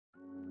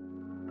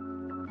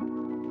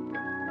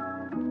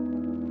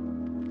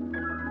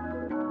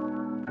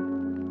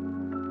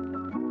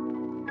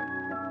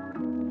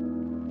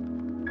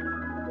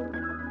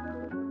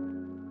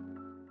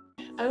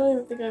I don't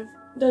even think I've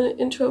done an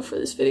intro for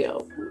this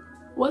video.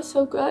 What's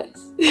up,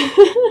 guys?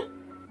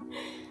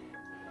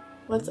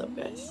 What's up,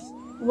 guys?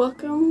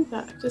 Welcome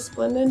back to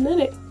Splendid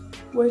Knitting,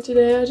 where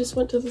today I just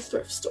went to the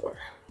thrift store.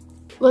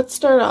 Let's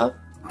start off.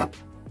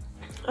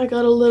 I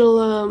got a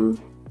little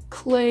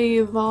clay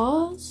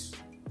vase,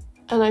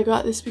 and I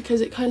got this because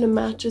it kind of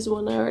matches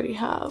one I already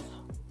have.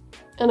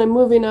 And I'm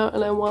moving out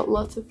and I want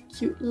lots of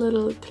cute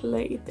little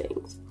clay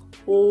things.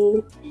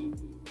 Oh.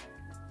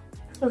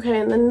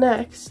 Okay, and then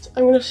next,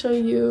 I'm going to show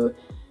you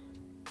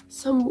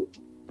some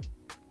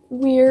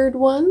weird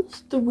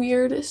ones. The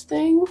weirdest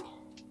thing,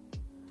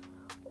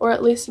 or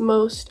at least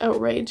most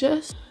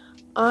outrageous.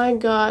 I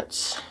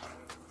got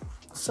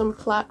some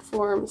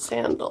platform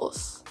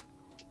sandals.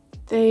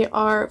 They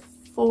are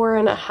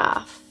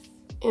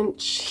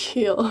 4.5-inch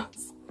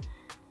heels.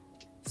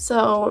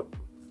 So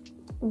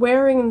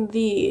wearing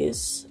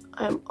these,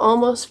 I'm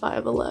almost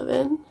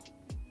 5'11",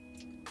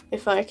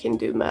 if I can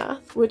do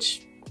math,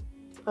 which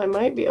I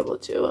might be able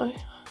to.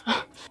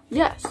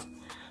 Yes,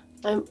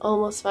 I'm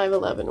almost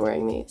 5'11"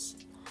 wearing these.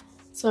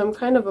 So I'm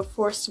kind of a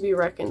force to be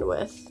reckoned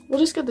with. We'll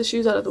just get the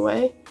shoes out of the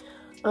way.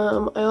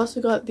 I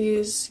also got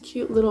these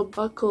cute little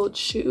buckled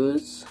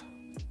shoes.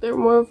 They're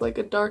more of like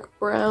a dark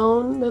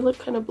brown. They look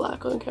kind of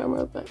black on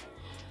camera, but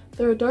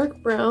they're a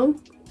dark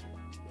brown.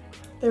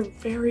 They're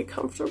very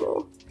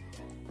comfortable.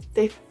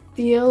 They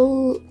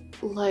feel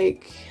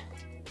like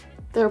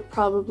they're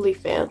probably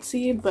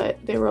fancy,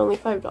 but they were only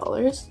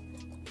 $5.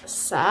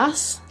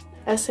 SAS,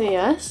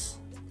 S-A-S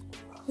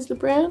is the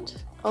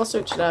brand. I'll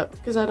search it up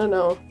because I don't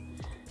know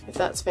if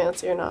that's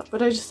fancy or not,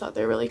 but I just thought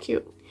they're really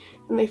cute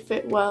and they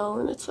fit well,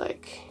 and it's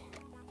like,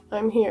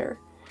 I'm here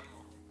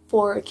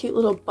for a cute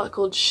little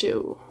buckled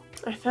shoe.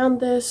 I found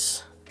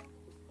this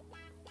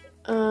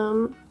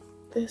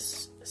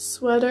this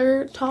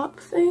sweater top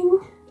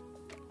thing,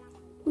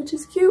 which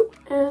is cute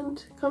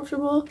and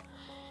comfortable.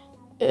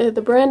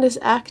 The brand is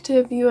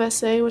Active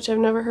USA, which I've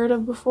never heard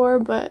of before,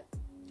 but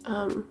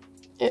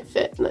it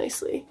fit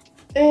nicely.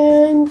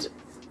 And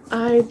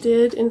I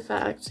did, in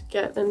fact,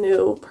 get a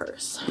new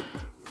purse.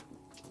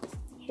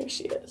 Here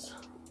she is.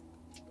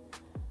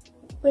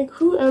 Like,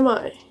 who am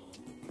I?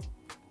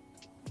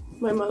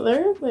 My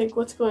mother? Like,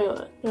 what's going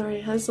on? Alright,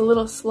 it has a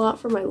little slot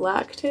for my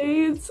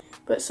lactates,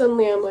 but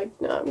suddenly I'm like,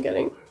 no, I'm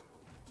getting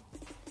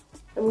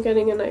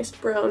a nice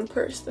brown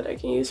purse that I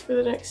can use for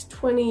the next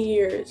 20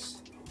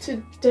 years.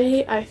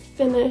 Today I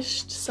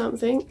finished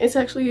something. It's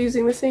actually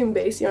using the same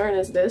base yarn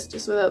as this,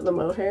 just without the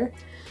mohair.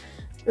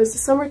 It was a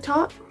summer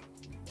top.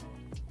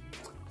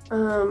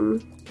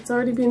 It's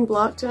already been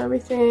blocked and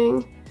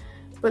everything,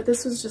 but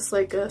this was just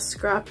like a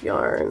scrap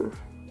yarn.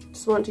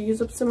 Just wanted to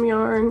use up some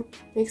yarn,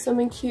 make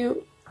something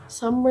cute.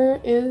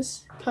 Summer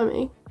is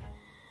coming.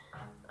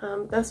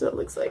 That's what it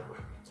looks like.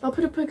 I'll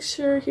put a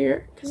picture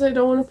here because I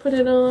don't want to put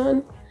it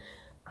on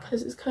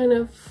because it's kind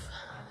of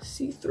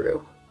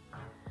see-through.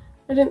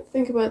 I didn't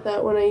think about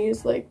that when I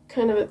used like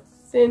kind of a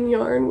thin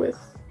yarn with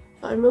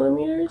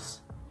 5mm,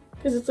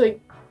 because it's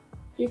like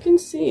you can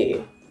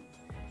see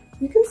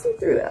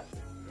through that.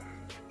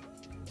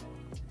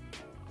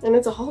 And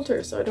it's a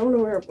halter, so I don't want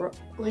to wear a bra.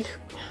 Like,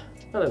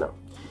 I don't know.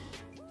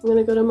 I'm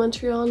gonna go to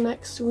Montreal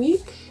next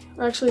week,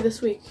 or actually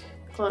this week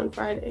on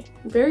Friday.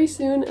 Very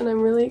soon, and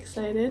I'm really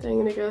excited. I'm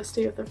gonna go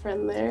stay with a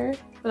friend there,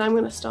 but I'm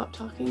gonna stop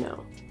talking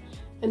now.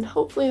 And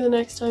hopefully the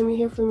next time you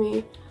hear from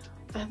me,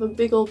 I have a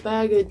big old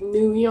bag of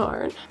new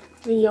yarn.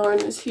 The yarn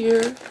is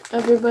here,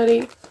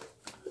 everybody.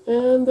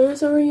 And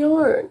there's our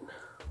yarn.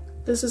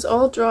 This is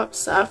all dropped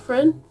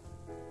saffron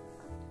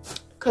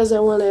because I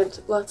wanted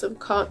lots of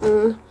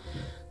cotton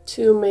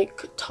to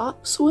make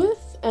tops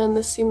with, and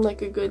this seemed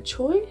like a good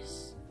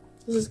choice.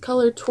 This is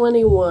color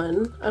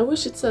 21. I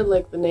wish it said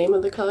like the name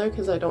of the color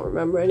because I don't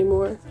remember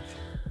anymore.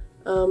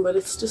 But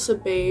it's just a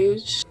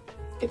beige.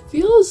 It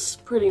feels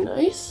pretty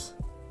nice.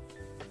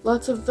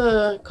 Lots of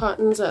the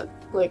cottons at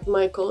like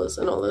Michael's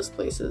and all those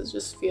places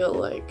just feel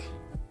like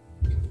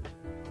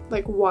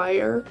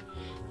wire,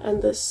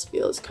 and this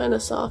feels kind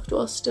of soft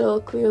while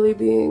still clearly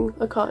being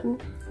a cotton.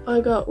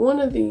 I got one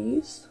of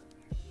these.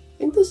 I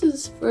think this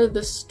is for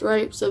the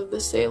stripes of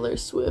the Sailor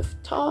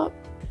Swift top,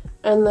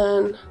 and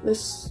then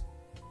this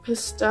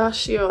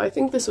pistachio, I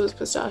think this was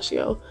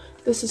pistachio.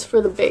 This is for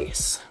the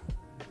base,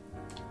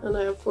 and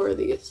I have 4 of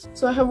these.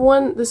 So I have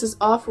one, this is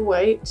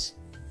off-white.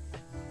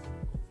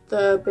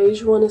 The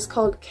beige one is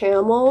called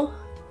Canmore,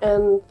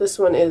 and this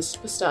one is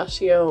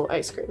pistachio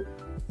ice cream.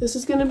 This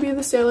is gonna be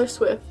the Sailor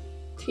Swift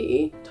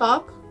tee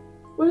top.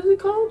 What is it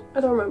called? I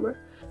don't remember.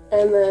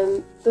 And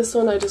then this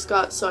one I just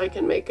got so I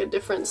can make a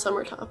different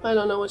summer top. I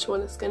don't know which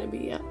one it's gonna be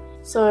yet.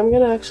 So I'm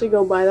gonna actually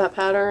go buy that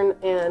pattern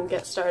and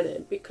get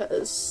started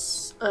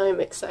because I'm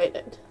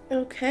excited.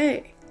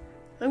 Okay,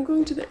 I'm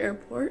going to the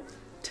airport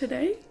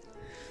today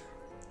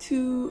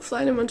to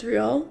fly to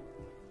Montreal.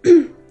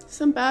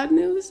 Some bad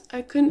news,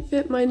 I couldn't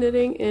fit my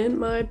knitting in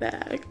my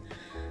bag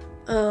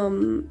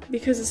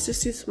because it's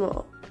just too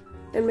small.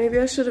 And maybe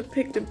I should have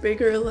picked a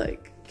bigger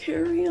like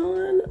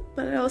carry-on,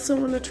 but I also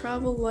want to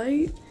travel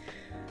light.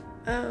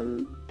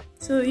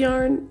 So the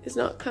yarn is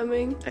not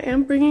coming. I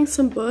am bringing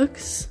some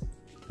books.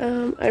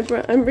 I'm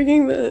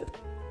bringing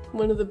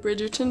one of the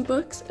Bridgerton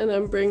books, and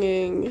I'm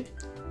bringing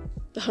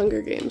the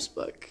Hunger Games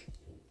book,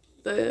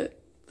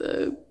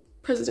 the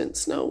President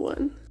Snow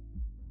one.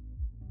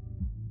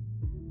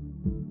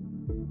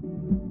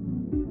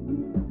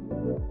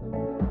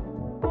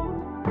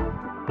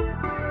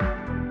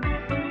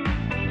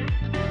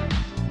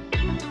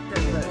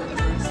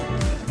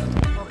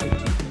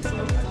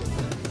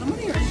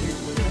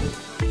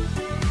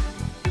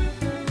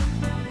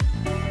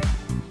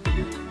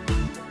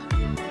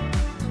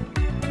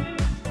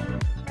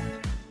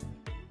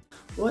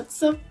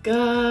 What's up,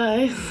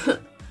 guys?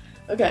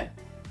 Okay.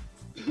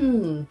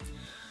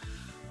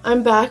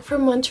 I'm back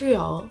from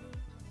Montreal.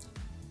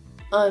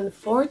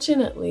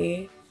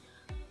 Unfortunately,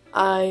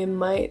 I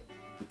might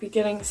be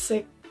getting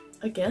sick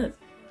again.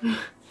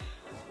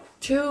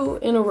 2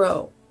 in a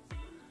row.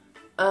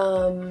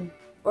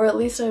 Or at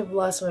least I've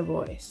lost my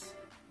voice.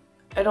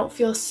 I don't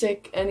feel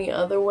sick any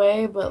other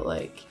way, but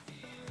like,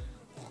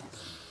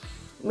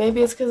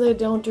 maybe it's because I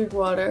don't drink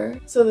water.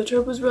 So the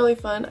trip was really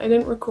fun. I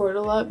didn't record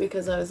a lot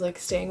because I was like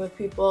staying with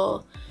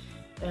people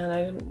and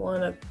I didn't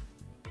want to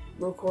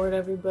record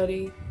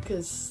everybody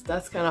because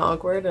that's kind of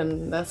awkward,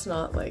 and that's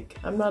not like,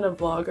 I'm not a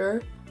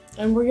vlogger.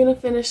 And we're gonna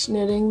finish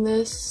knitting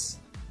this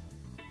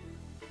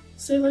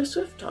Sailor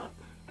Swift top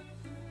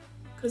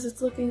because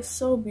it's looking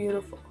so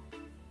beautiful.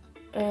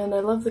 And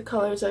I love the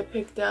colors I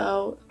picked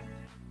out.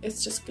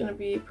 It's just gonna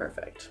be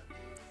perfect.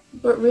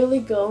 But really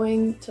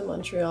going to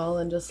Montreal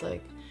and just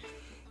like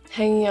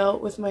hanging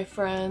out with my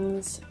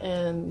friends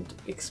and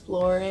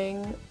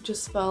exploring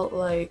just felt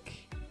like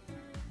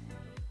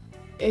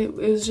it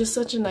was just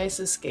such a nice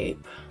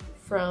escape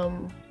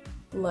from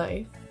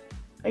life.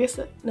 I guess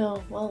I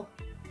don't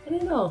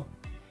know.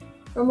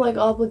 From like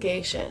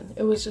obligation.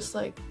 It was just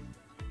like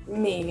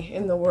me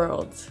in the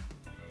world.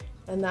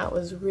 And that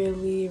was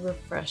really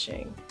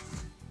refreshing.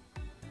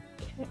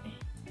 Okay.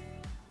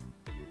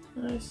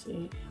 I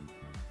see.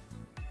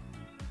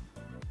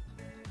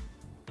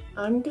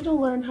 I'm gonna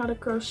learn how to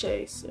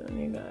crochet soon,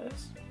 you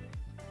guys.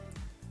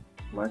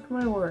 Mark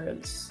my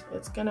words,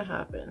 it's gonna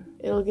happen.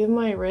 It'll give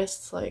my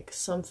wrists like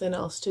something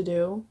else to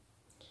do,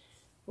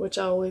 which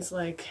always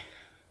like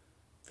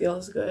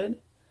feels good.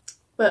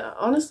 But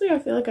honestly, I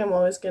feel like I'm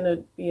always gonna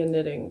be a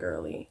knitting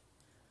girly.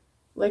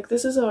 Like,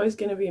 this is always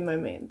gonna be my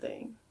main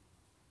thing.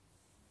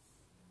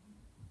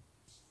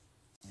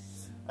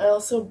 I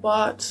also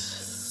bought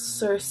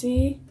Circe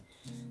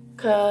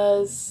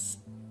because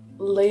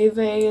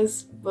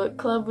Leve's book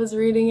club was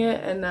reading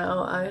it, and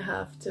now I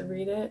have to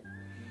read it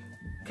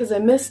because I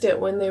missed it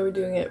when they were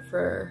doing it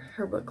for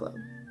her book club.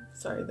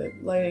 Sorry, the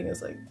lighting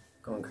is like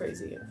going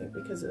crazy, I think,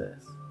 because of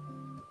this.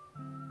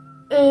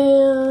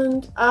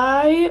 And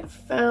I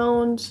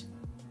found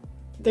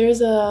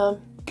there's a,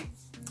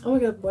 oh my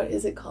god, what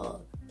is it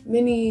called?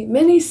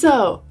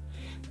 Miniso.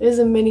 There's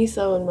a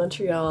Miniso in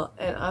Montreal,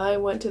 and I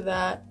went to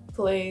that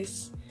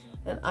place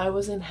and I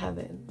was in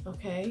heaven,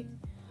 okay?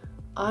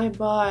 I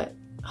bought,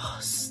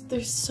 oh,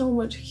 there's so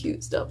much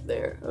cute stuff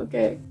there,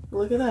 okay?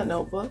 Look at that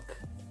notebook.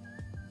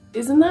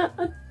 Isn't that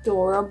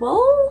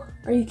adorable?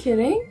 Are you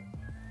kidding?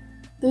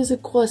 There's a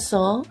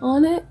croissant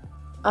on it.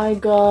 I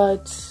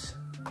got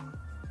a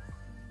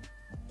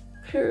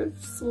pair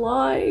of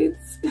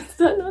slides. Is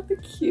that not the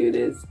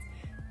cutest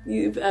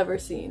you've ever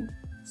seen?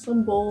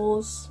 Some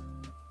bowls.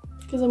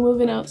 Because I'm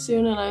moving out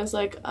soon and I was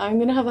like, I'm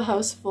gonna have a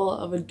house full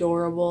of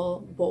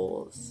adorable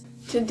bowls.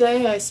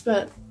 Today I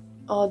spent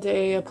all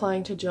day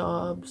applying to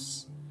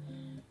jobs.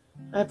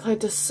 I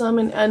applied to some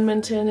in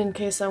Edmonton in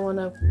case I want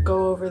to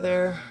go over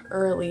there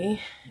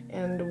early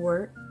and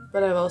work,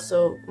 but I've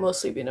also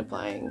mostly been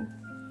applying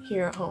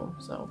here at home,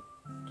 so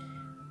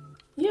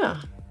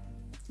yeah,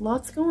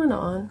 lots going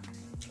on.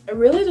 I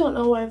really don't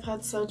know why I've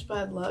had such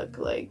bad luck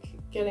like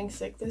getting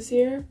sick this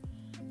year,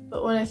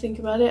 but when I think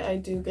about it, I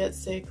do get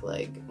sick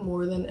like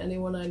more than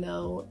anyone I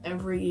know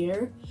every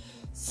year,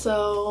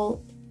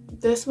 so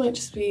this might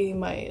just be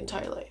my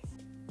entire life.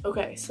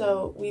 Okay,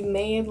 so we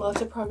made lots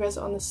of progress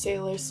on the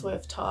Sailor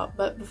Swift top,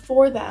 but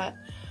before that,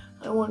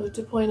 I wanted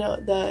to point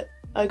out that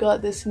I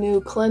got this new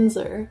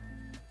cleanser,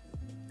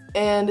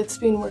 and it's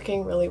been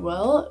working really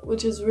well,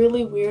 which is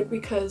really weird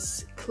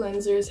because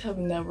cleansers have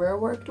never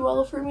worked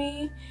well for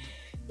me.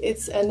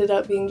 It's ended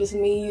up being just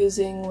me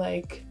using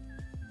like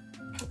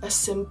a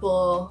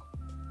simple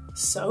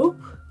soap,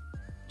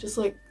 just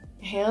like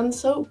hand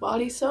soap,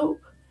 body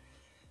soap.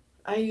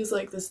 I use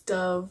like this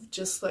Dove,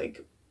 just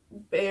like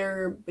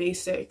bare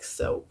basic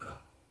soap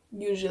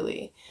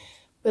usually,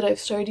 but I've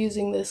started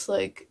using this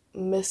like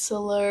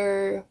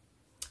micellar,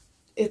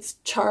 it's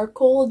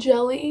charcoal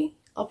jelly.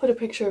 I'll put a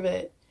picture of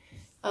it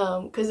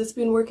because it's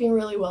been working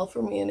really well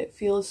for me and it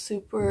feels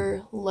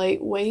super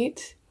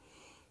lightweight.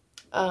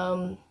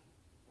 But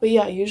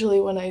yeah, usually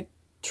when I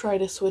try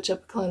to switch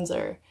up a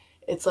cleanser,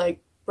 it's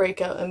like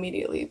breakout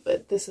immediately,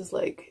 but this is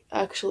like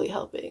actually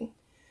helping.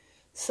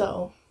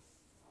 So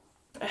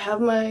I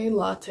have my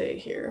latte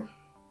here.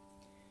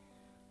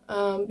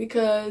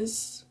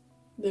 Because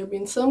There have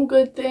been some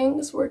good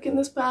things working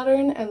this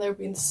pattern, and there have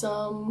been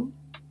some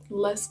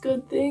less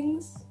good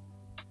things.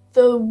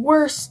 The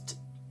worst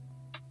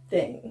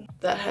thing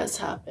that has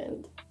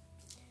happened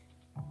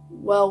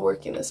while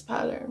working this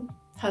pattern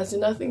has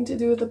nothing to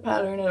do with the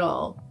pattern at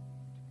all,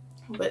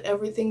 but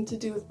everything to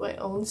do with my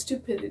own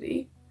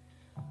stupidity,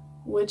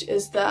 which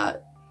is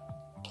that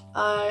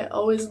I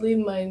always leave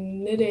my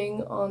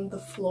knitting on the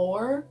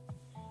floor,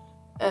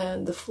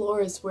 and the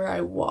floor is where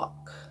I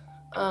walk.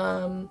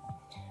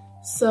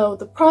 So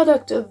the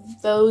product of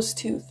those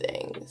two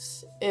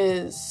things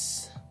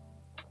is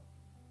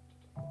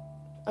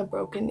a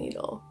broken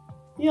needle.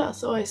 Yeah,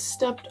 so I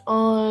stepped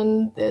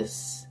on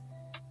this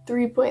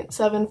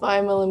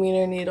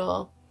 3.75mm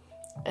needle,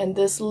 and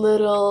this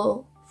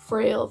little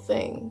frail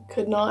thing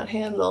could not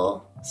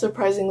handle,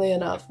 surprisingly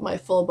enough, my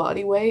full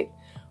body weight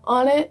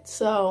on it,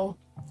 so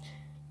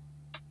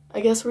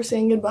I guess we're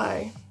saying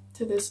goodbye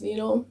to this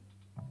needle.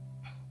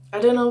 I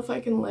don't know if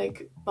I can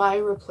like buy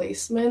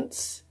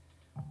replacements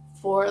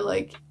for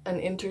like an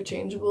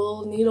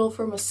interchangeable needle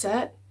from a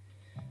set,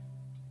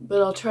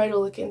 but I'll try to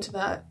look into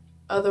that.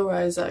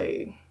 Otherwise,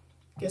 I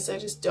guess I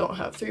just don't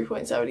have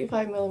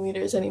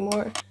 3.75mm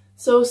anymore.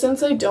 So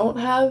since I don't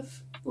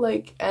have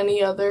like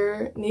any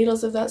other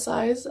needles of that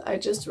size, I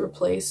just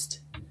replaced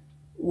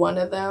one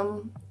of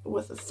them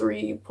with a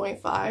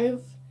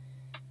 3.5.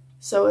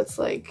 So it's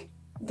like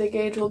the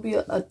gauge will be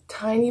a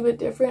tiny bit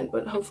different,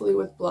 but hopefully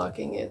with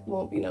blocking it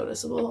won't be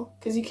noticeable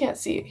because you can't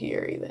see it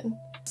here even.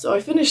 So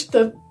I finished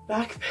the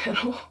back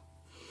panel.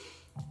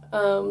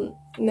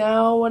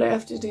 Now what I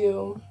have to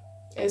do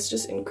is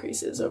just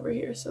increases over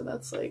here, so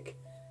that's like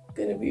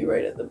gonna be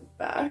right at the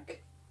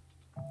back.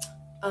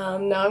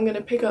 Now I'm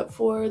gonna pick up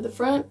for the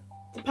front.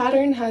 The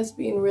pattern has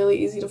been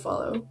really easy to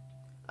follow.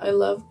 I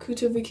love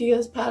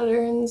Kutovakika's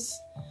patterns.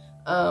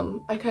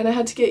 I kind of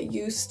had to get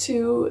used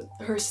to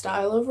her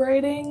style of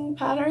writing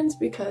patterns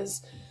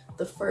because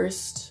the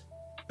first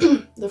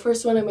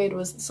one I made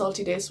was the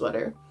Salty Day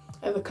sweater.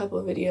 I have a couple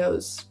of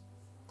videos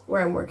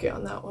where I'm working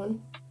on that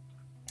one.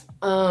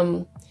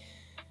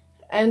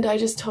 And I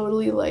just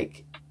totally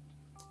like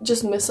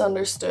just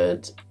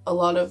misunderstood a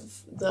lot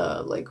of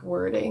the like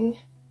wording.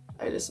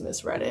 I just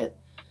misread it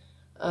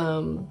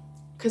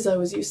because I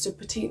was used to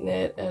petite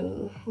knit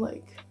and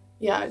like,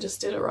 yeah, I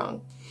just did it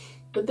wrong.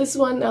 But this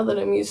one, now that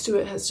I'm used to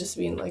it, has just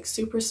been like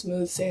super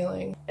smooth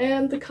sailing.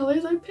 And the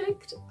colors I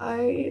picked,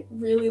 I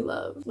really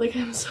love. Like,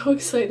 I'm so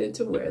excited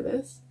to wear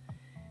this.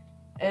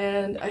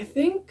 And I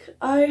think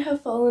I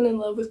have fallen in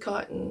love with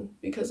cotton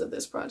because of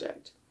this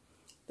project.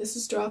 This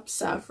is Drop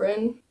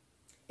Saffron.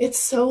 It's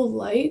so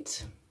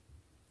light.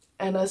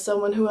 And as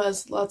someone who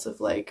has lots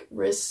of like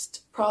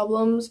wrist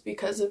problems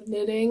because of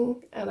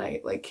knitting, and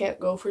I like can't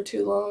go for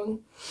too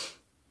long,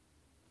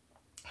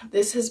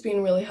 this has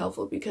been really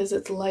helpful because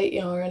it's light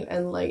yarn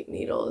and light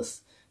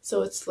needles.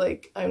 So it's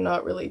like I'm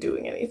not really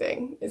doing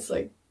anything. It's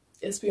like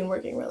it's been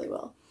working really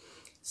well.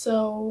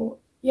 So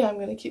yeah, I'm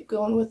gonna keep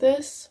going with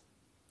this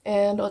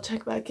and I'll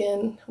check back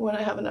in when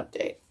I have an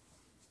update.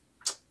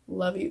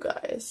 Love you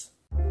guys.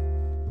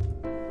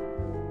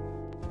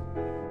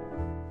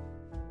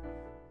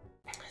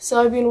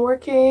 So I've been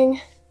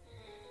working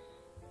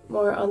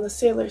more on the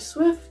Sailor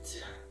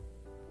Swift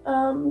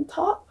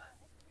top.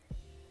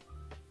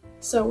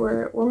 So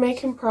we're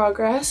making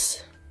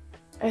progress.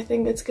 I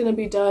think it's gonna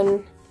be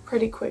done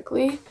pretty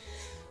quickly.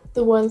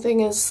 The one thing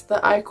is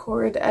the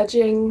I-cord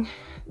edging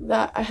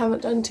that I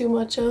haven't done too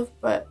much of,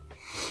 but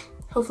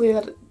hopefully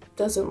that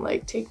doesn't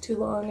like take too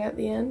long at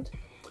the end.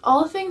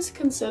 All things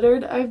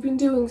considered, I've been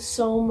doing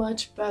so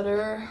much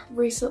better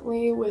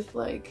recently with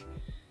like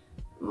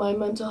my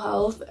mental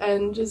health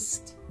and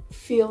just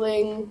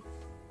feeling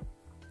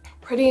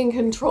pretty in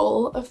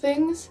control of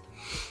things.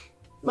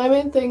 My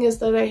main thing is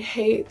that I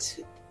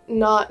hate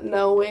not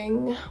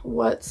knowing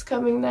what's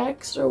coming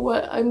next or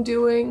what I'm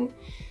doing.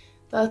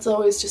 That's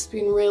always just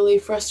been really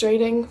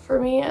frustrating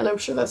for me, and I'm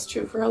sure that's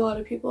true for a lot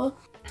of people.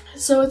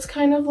 So it's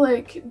kind of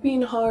like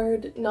being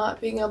hard not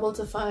being able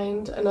to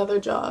find another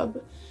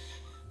job,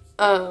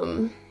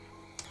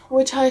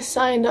 which I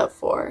signed up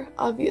for.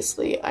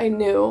 Obviously, I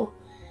knew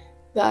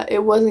that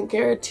it wasn't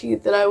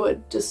guaranteed that I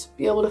would just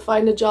be able to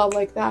find a job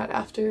like that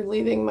after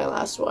leaving my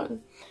last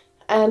one.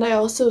 And I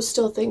also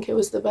still think it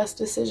was the best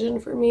decision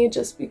for me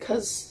just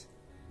because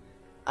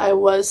I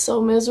was so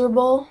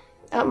miserable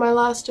at my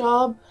last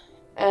job,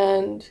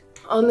 and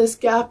on this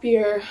gap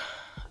year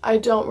I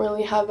don't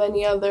really have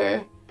any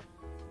other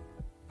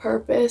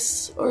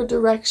purpose or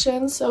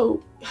direction,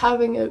 so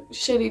having a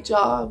shitty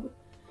job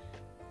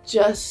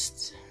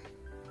just,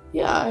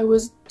 yeah, I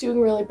was doing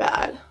really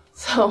bad.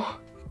 So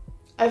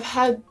I've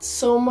had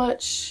so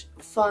much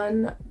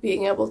fun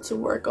being able to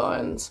work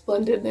on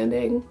Splendid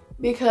Knitting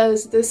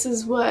because this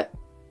is what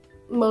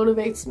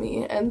motivates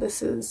me, and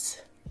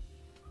it's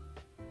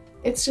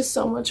just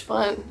so much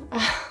fun.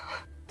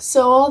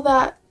 So all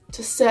that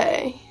to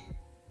say,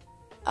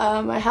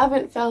 I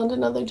haven't found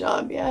another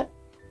job yet.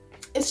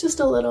 It's just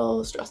a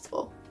little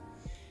stressful.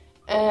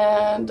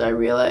 And I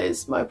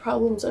realize my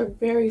problems are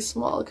very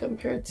small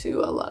compared to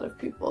a lot of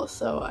people,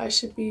 so I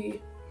should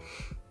be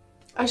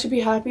I should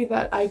be happy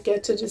that I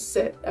get to just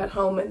sit at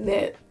home and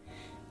knit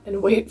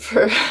and wait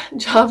for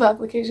job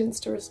applications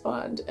to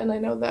respond, and I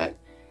know that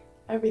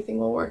everything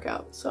will work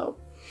out. So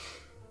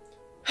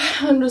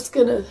I'm just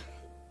gonna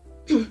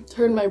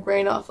turn my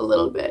brain off a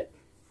little bit.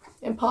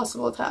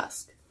 Impossible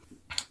task.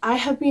 I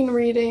have been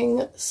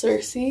reading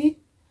Circe,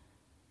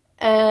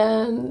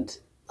 and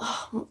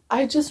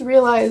I just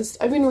realized,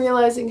 I've been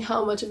realizing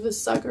how much of a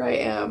sucker I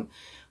am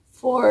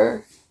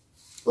for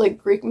like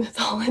Greek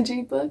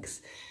mythology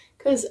books,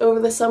 because over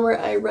the summer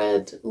I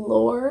read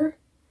Lore.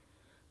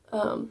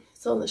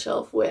 It's on the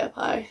shelf way up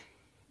high,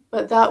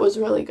 but that was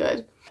really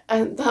good.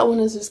 And that one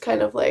is just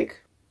kind of like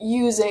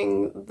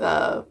using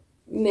the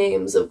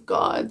names of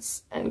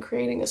gods and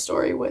creating a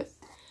story with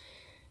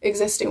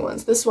existing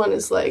ones. This one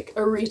is like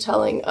a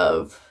retelling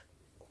of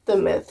the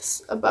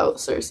myths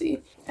about Circe,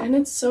 and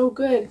it's so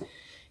good.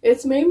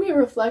 It's made me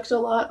reflect a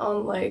lot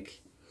on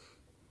like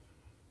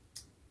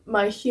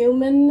my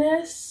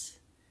humanness.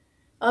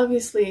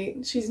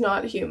 Obviously she's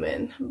not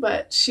human,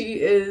 but she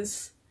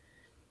is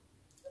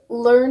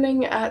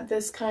learning at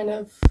this kind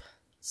of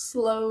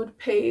slowed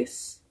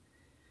pace,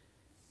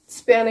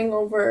 spanning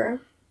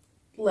over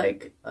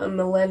like a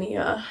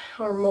millennia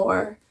or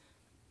more.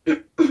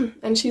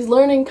 And she's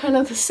learning kind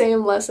of the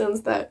same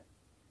lessons that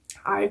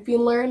I've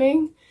been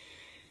learning.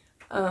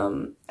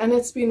 And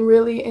it's been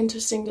really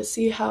interesting to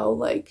see how,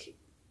 like,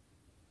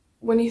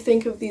 when you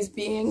think of these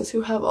beings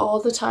who have all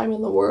the time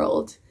in the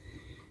world,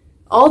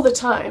 all the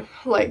time,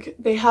 like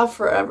they have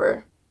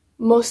forever,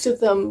 most of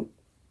them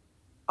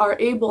are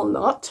able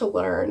not to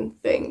learn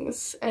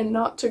things and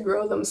not to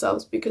grow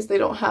themselves because they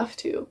don't have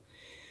to.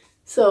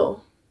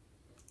 So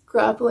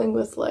grappling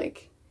with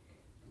like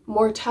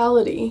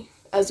mortality,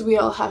 as we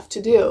all have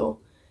to do,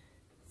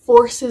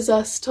 forces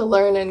us to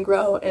learn and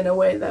grow in a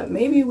way that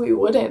maybe we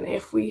wouldn't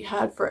if we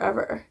had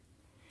forever.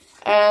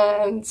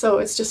 And so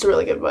it's just a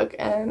really good book,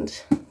 and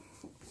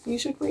you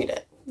should read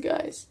it,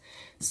 guys.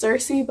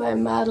 Circe by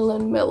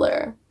Madeline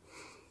Miller.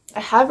 I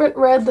haven't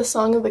read The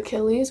Song of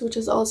Achilles, which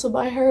is also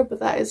by her,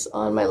 but that is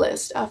on my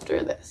list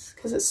after this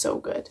because it's so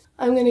good.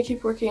 I'm going to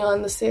keep working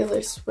on the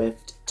Taylor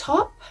Swift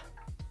top.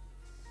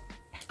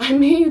 I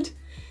made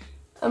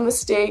a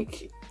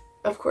mistake,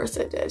 of course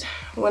I did,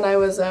 when I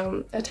was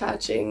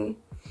attaching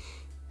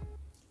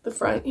the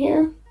front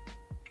here.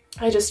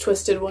 I just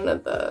twisted one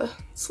of the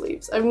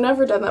sleeves. I've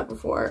never done that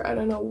before. I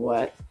don't know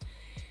what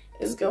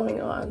is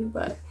going on,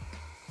 but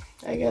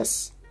I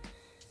guess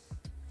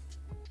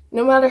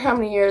no matter how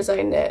many years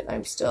I knit,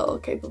 I'm still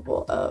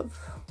capable of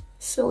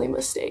silly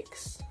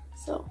mistakes.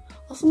 So,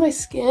 also my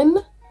skin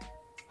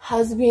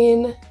has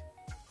been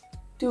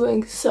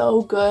doing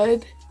so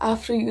good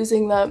after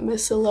using that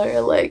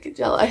micellar like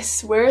gel. I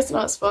swear it's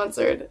not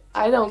sponsored.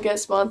 I don't get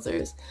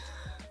sponsors.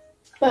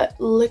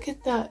 But look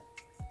at that.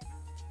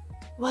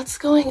 What's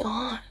going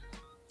on?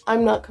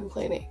 I'm not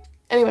complaining.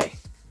 Anyway,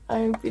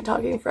 I've been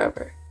talking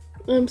forever.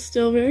 I'm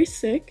still very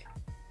sick.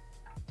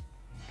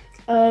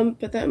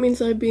 But that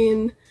means I've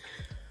been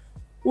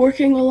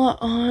working a lot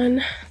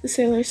on the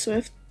Taylor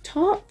Swift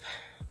top.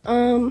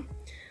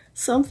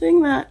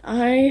 Something that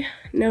I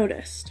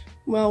noticed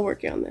while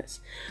working on this.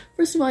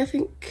 First of all, I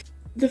think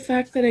the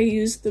fact that I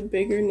used the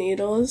bigger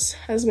needles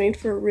has made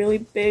for a really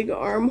big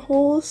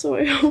armhole, so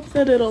I hope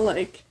that it'll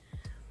like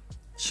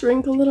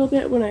shrink a little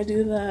bit when I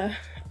do the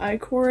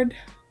I-cord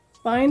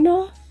bind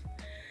off.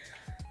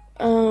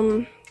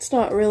 It's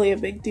not really a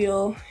big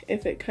deal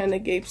if it kind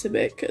of gapes a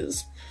bit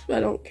because I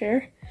don't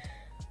care.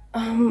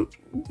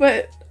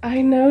 But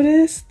I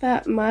noticed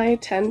that my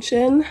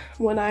tension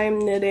when I'm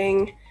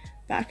knitting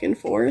back and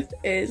forth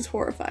is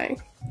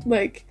horrifying.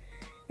 Like,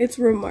 it's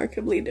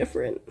remarkably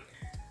different.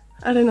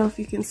 I don't know if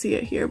you can see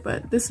it here,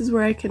 but this is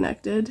where I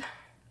connected.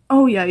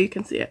 Oh yeah, you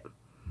can see it.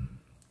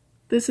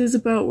 This is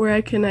about where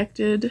I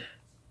connected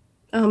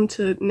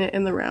to knit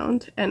in the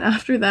round, and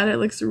after that it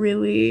looks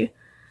really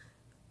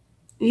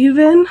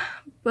even,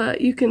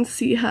 but you can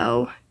see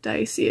how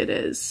dicey it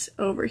is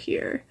over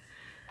here.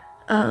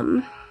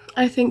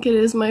 I think it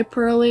is my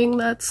purling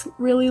that's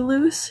really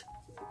loose.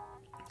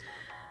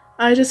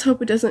 I just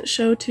hope it doesn't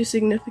show too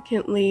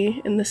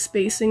significantly in the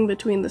spacing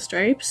between the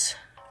stripes.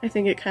 I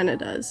think it kind of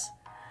does.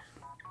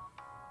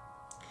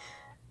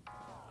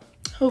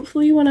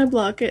 Hopefully when I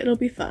block it, it'll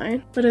be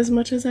fine. But as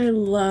much as I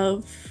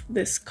love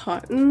this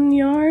cotton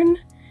yarn,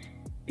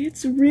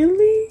 it's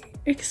really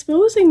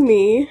exposing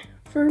me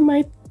for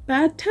my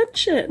bad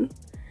tension.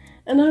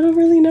 And I don't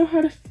really know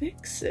how to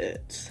fix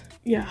it.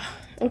 Yeah,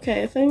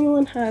 okay, if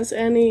anyone has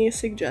any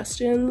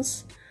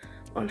suggestions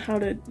on how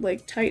to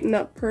like tighten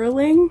up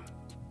purling,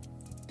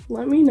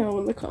 let me know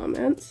in the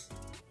comments.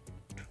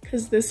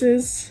 Because this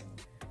is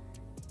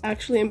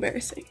actually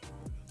embarrassing.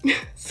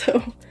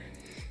 So,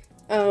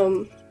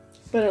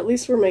 but at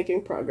least we're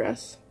making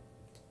progress.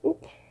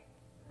 Oop.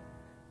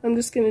 I'm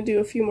just gonna do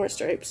a few more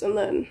stripes and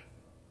then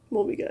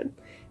we'll be good.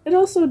 It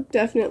also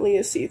definitely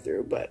is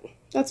see-through, but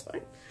that's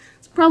fine.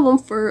 It's a problem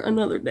for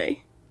another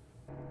day.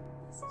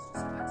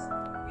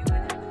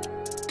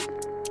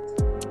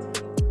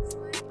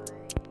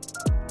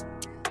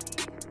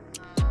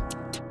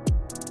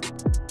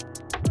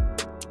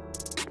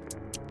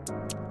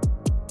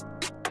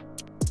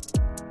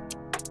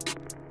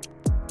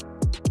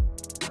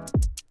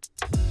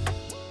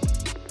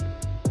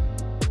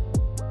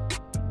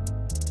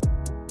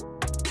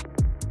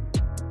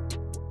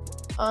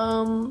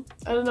 I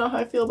don't know how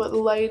I feel about the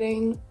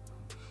lighting.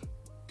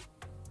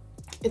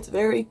 It's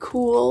very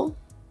cool.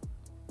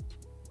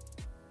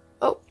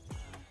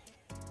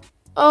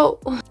 Oh,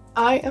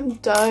 I am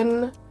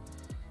done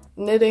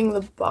knitting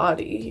the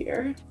body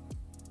here.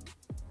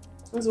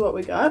 This is what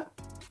we got.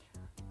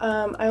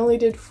 I only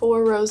did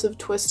 4 rows of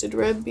twisted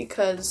rib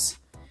because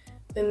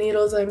the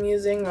needles I'm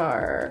using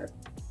are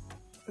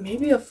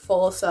maybe a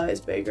full size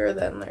bigger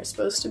than they're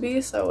supposed to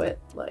be, so it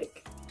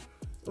like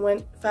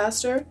went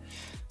faster.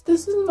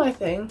 This is my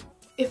thing.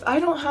 If I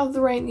don't have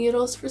the right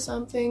needles for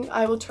something,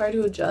 I will try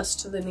to adjust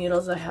to the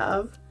needles I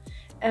have.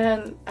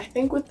 And I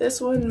think with this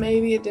one,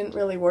 maybe it didn't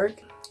really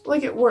work.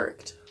 Like, it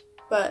worked,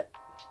 but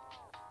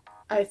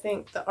I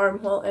think the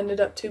armhole ended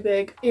up too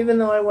big, even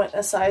though I went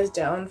a size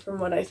down from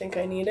what I think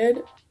I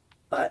needed.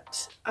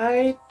 But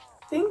I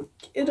think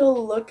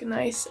it'll look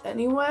nice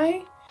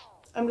anyway.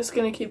 I'm just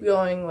gonna keep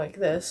going like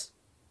this.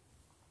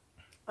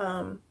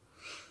 And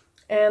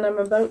I'm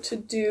about to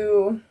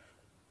do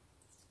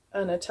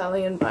an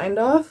Italian bind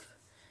off,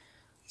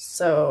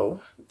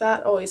 so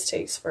that always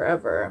takes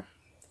forever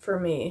for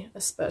me,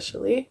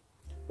 especially.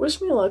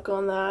 Wish me luck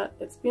on that.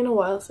 It's been a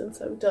while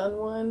since I've done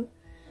one,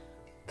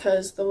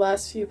 because the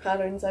last few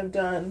patterns I've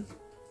done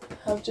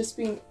have just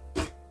been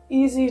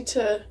easy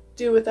to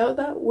do without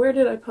that. Where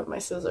did I put my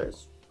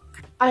scissors?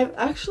 I've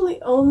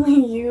actually only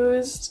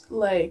used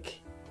like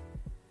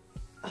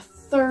a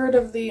third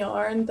of the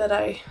yarn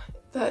that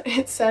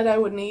it said I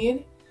would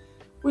need,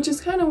 which is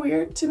kind of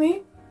weird to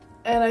me.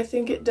 And I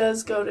think it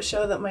does go to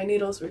show that my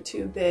needles were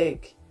too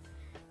big,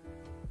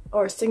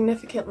 or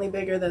significantly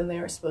bigger than they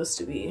were supposed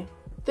to be.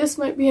 This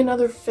might be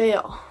another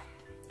fail.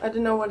 I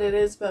don't know what it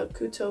is about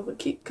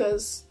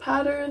Kutovakika's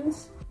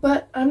patterns,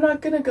 but I'm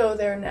not gonna go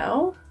there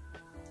now.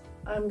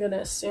 I'm gonna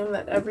assume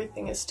that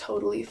everything is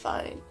totally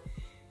fine,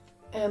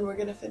 and we're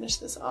gonna finish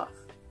this off.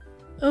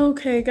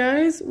 Okay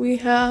guys, we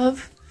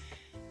have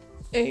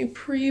a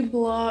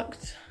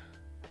pre-blocked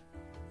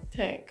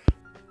tank.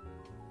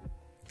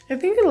 I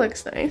think it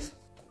looks nice.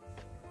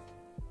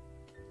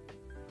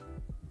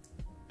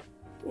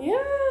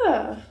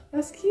 Yeah,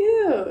 that's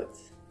cute.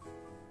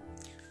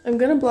 I'm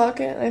gonna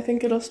block it, and I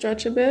think it'll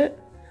stretch a bit.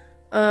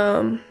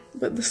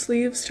 But the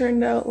sleeves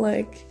turned out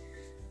like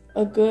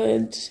a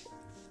good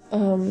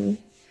length,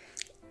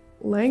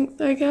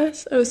 I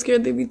guess. I was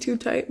scared they'd be too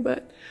tight,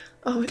 but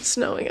oh, it's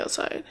snowing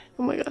outside.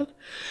 Oh my god.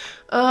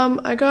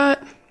 I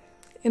got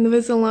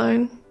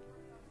Invisalign,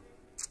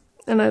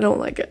 and I don't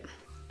like it.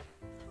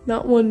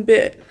 Not one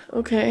bit,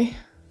 okay?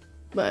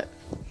 But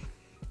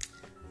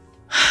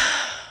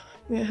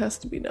it has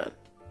to be done.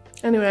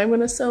 Anyway, I'm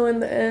gonna sew in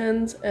the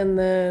ends, and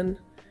then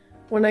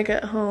when I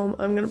get home,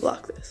 I'm gonna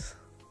block this.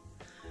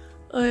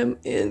 I'm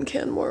in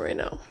Canmore right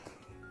now.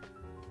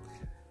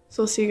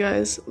 So I'll see you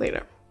guys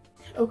later.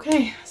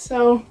 Okay,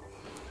 so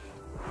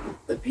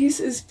the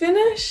piece is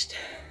finished.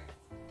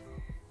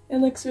 It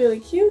looks really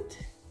cute.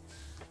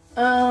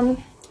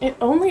 It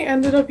only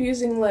ended up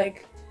using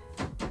like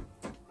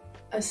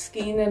a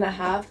skein and a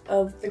half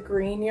of the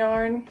green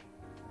yarn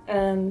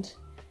and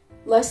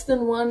less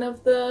than 1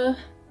 of the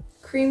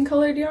cream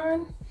colored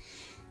yarn.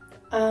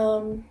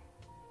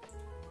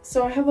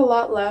 So I have a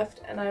lot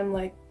left, and I'm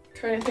like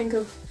trying to think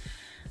of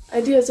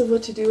ideas of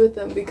what to do with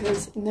them,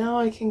 because now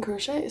I can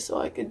crochet, so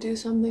I could do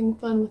something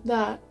fun with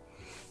that.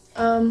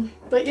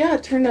 But yeah,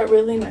 it turned out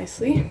really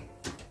nicely.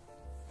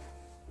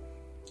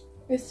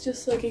 It's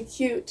just like a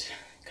cute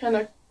kind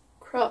of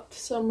cropped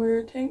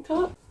summer tank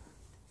top.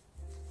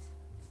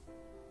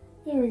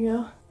 There we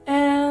go.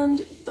 And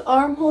the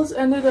armholes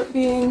ended up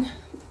being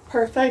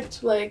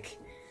perfect, like,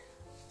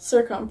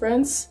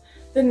 circumference.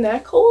 The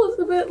neck hole is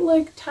a bit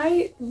like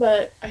tight,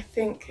 but I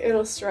think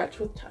it'll stretch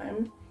with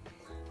time.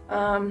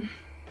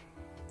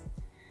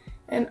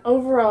 And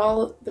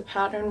overall, the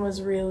pattern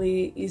was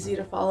really easy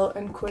to follow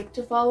and quick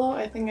to follow.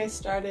 I think I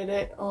started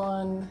it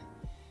on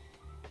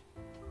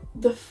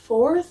the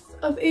 4th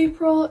of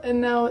April, and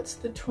now it's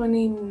the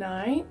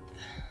 29th.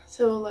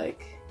 So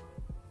like,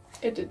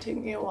 it did take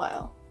me a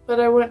while. But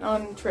I went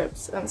on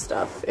trips and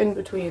stuff in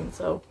between,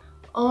 so.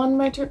 On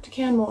my trip to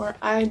Canmore,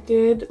 I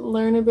did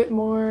learn a bit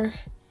more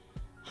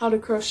how to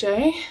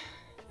crochet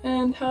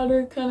and how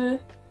to kind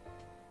of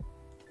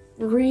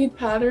read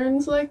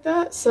patterns like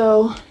that.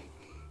 So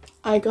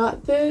I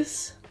got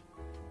this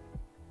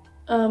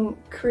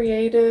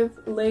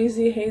creative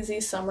Lazy Hazy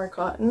Summer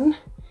Cotton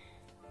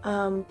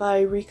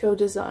by Rico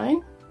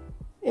Design.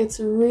 It's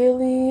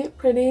really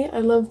pretty. I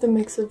love the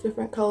mix of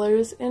different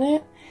colors in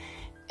it.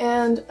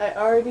 And I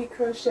already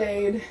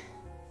crocheted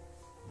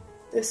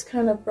this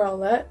kind of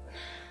bralette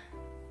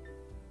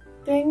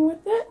thing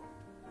with it,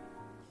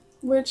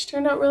 which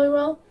turned out really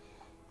well.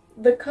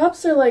 The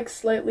cups are like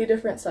slightly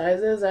different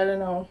sizes. I don't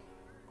know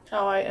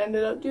how I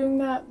ended up doing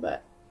that,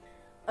 but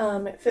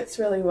it fits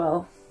really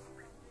well,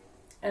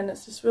 and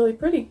it's just really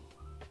pretty.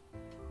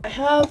 I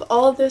have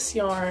all this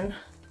yarn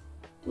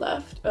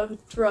left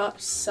of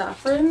dropped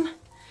saffron.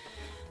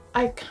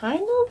 I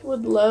kind of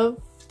would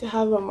love to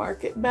have a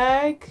market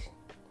bag,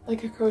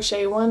 like a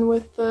crochet one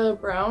with the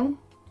brown,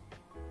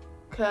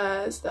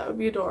 because that would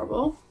be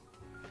adorable.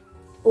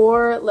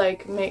 or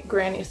like make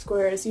granny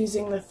squares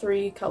using the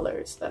 3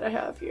 colors that I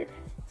have here.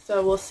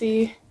 So we'll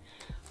see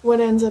what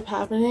ends up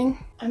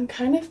happening. I'm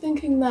kind of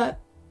thinking that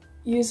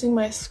using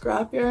my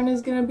scrap yarn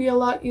is gonna be a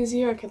lot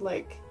easier. I could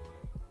like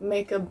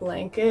make a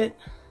blanket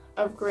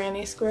of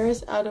granny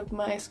squares out of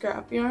my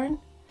scrap yarn.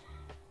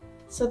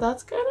 So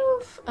that's kind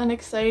of an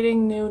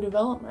exciting new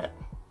development.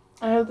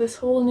 I have this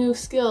whole new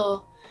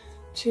skill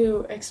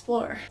to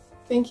explore.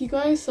 Thank you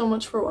guys so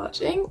much for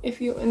watching.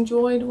 If you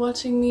enjoyed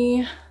watching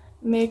me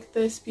make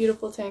this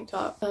beautiful tank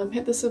top,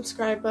 hit the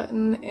subscribe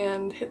button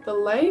and hit the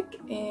like,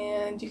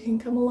 and you can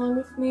come along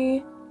with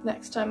me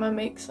next time I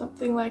make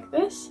something like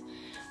this.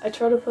 I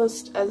try to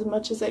post as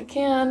much as I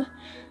can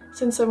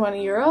since I'm on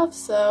a year off,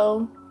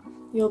 so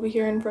you'll be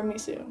hearing from me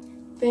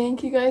soon.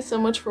 Thank you guys so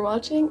much for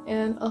watching,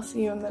 and I'll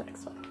see you in the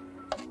next one.